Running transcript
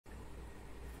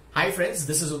Hi friends,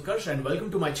 this is Utkarsh and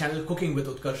welcome to my channel Cooking with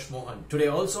Utkarsh Mohan. Today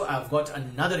also I've got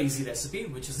another easy recipe,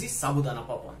 which is the Sabhudhana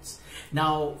Popons.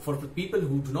 Now for the people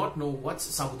who do not know what's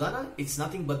Sabhudhana, it's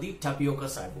nothing but the Tapioca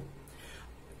Sagoo.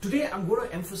 Today I'm going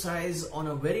to emphasize on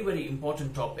a very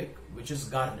important topic, which is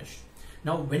garnish.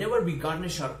 Now whenever we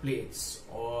garnish our plates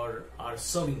or our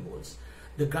serving bowls,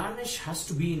 the garnish has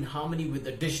to be in harmony with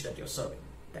the dish that you're serving.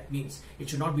 That means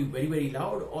it should not be very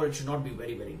loud or it should not be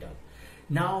very dull.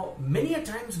 Now, many a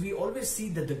times we always see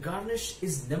that the garnish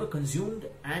is never consumed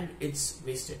and it's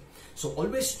wasted. So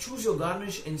always choose your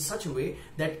garnish in such a way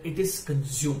that it is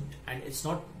consumed and it's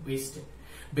not wasted,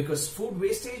 because food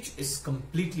wastage is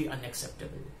completely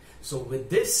unacceptable. So with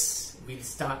this, we'll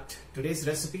start today's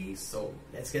recipe. So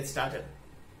let's get started.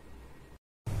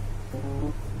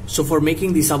 So for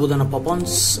making the Sabhudhana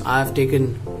Popons, I have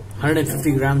taken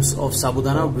 150 grams of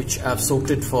Sabhudhana, which I have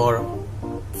soaked it for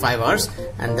 5 hours,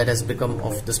 and that has become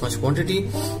of this much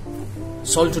quantity.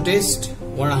 Salt to taste,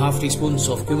 1.5 teaspoons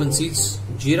of cumin seeds,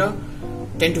 jeera,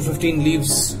 10 to 15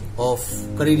 leaves of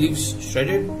curry leaves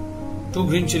shredded, 2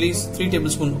 green chilies, 3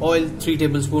 tablespoon oil, 3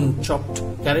 tablespoon chopped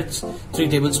carrots, 3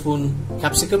 tablespoon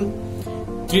capsicum,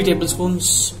 3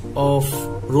 tablespoons of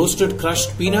roasted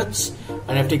crushed peanuts,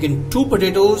 and I've taken 2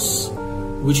 potatoes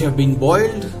which have been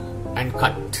boiled and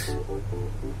cut.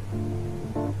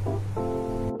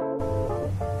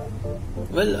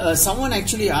 Well, someone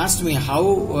actually asked me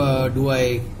how do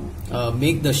I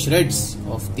make the shreds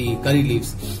of the curry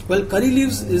leaves. Well, curry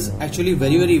leaves is actually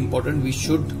very important. We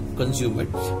should consume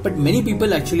it, but many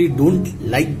people actually don't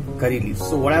like curry leaves.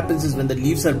 So what happens is, when the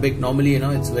leaves are big, normally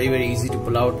it's very easy to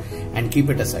pull out and keep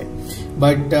it aside.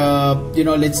 But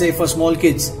let's say for small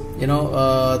kids,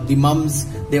 the mums,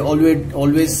 they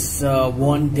always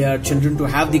want their children to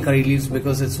have the curry leaves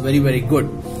because it's very good.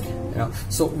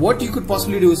 So what you could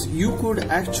possibly do is, you could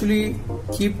actually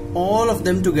keep all of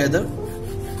them together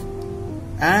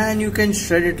and you can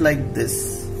shred it like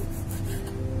this.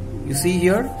 You see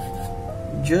here,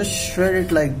 just shred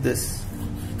it like this.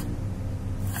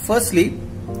 Firstly,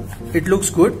 it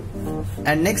looks good,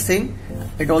 and next thing,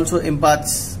 it also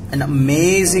imparts an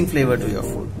amazing flavor to your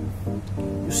food.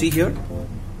 You see here,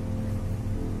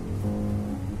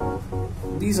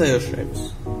 these are your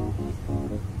shreds.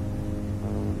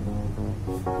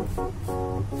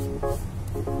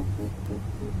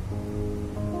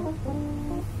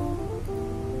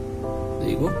 There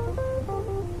you go.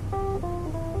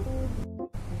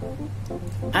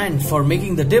 And for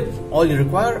making the dip, all you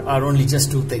require are only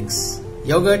just 2 things: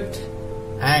 yogurt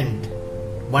and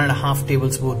 1.5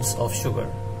 tablespoons of sugar.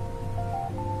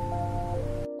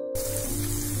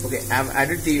 Okay, I've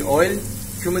added the oil,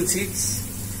 cumin seeds,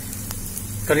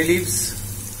 curry leaves,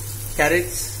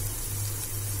 carrots,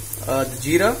 the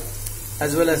jeera,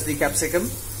 as well as the capsicum.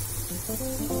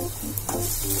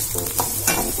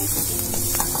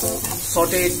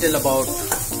 Saute it till about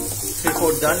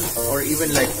 3/4 done, or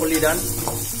even like fully done,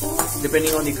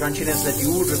 depending on the crunchiness that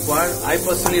you would require. I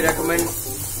personally recommend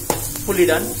fully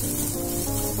done.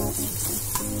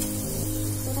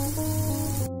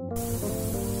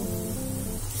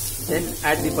 Then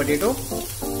add the potato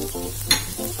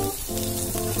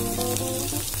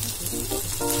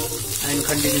and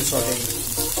continue sauteing.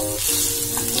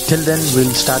 Till then,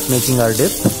 we'll start making our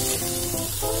dip.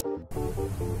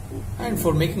 And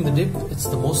for making the dip, it's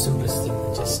the most simplest thing.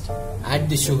 Just add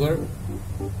the sugar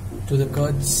to the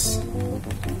curds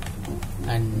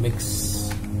and mix.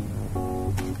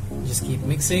 Just keep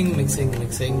mixing,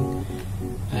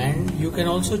 and you can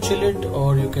also chill it,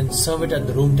 or you can serve it at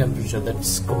the room temperature.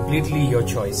 That's completely your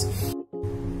choice.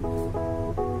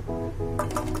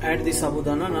 Add the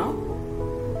Sabhudhana now.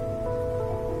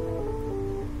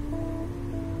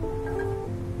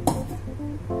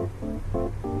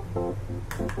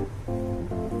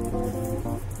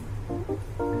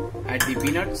 Add the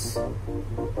peanuts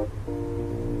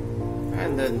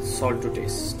and then salt to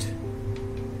taste.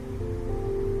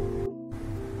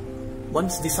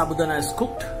 Once the Sabhudhana is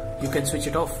cooked, you can switch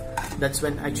it off. That's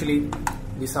when actually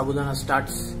the Sabhudhana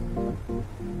starts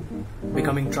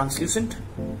becoming translucent.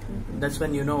 That's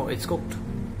when you know it's cooked.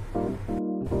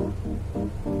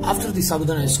 After the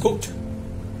Sabhudhana is cooked,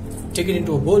 take it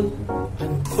into a bowl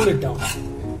and cool it down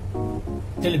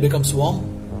till it becomes warm.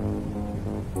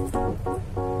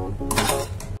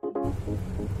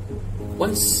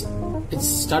 Once it's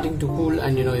starting to cool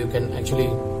and you can actually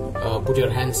put your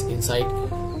hands inside,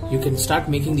 you can start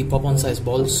making the popon size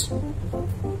balls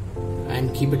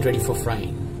and keep it ready for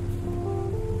frying.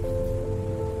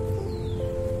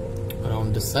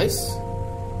 Around this size.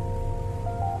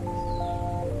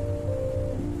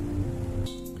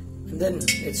 And then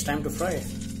it's time to fry.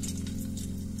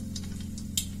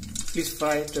 Please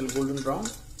fry till golden brown.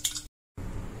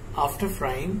 After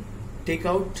frying, take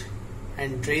out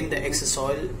and drain the excess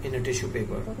oil in a tissue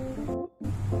paper.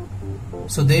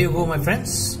 So there you go, my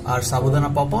friends, our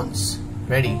Sabhudhana Popons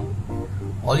ready.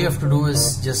 All you have to do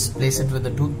is just place it with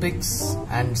the toothpicks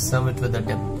and serve it with a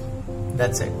dip.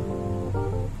 That's it.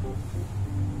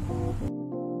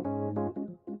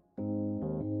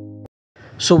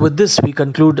 So with this, we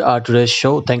conclude our today's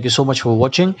show. Thank you so much for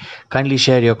watching. Kindly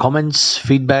share your comments,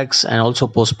 feedbacks, and also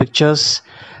post pictures.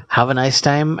 Have a nice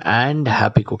time and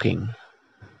happy cooking.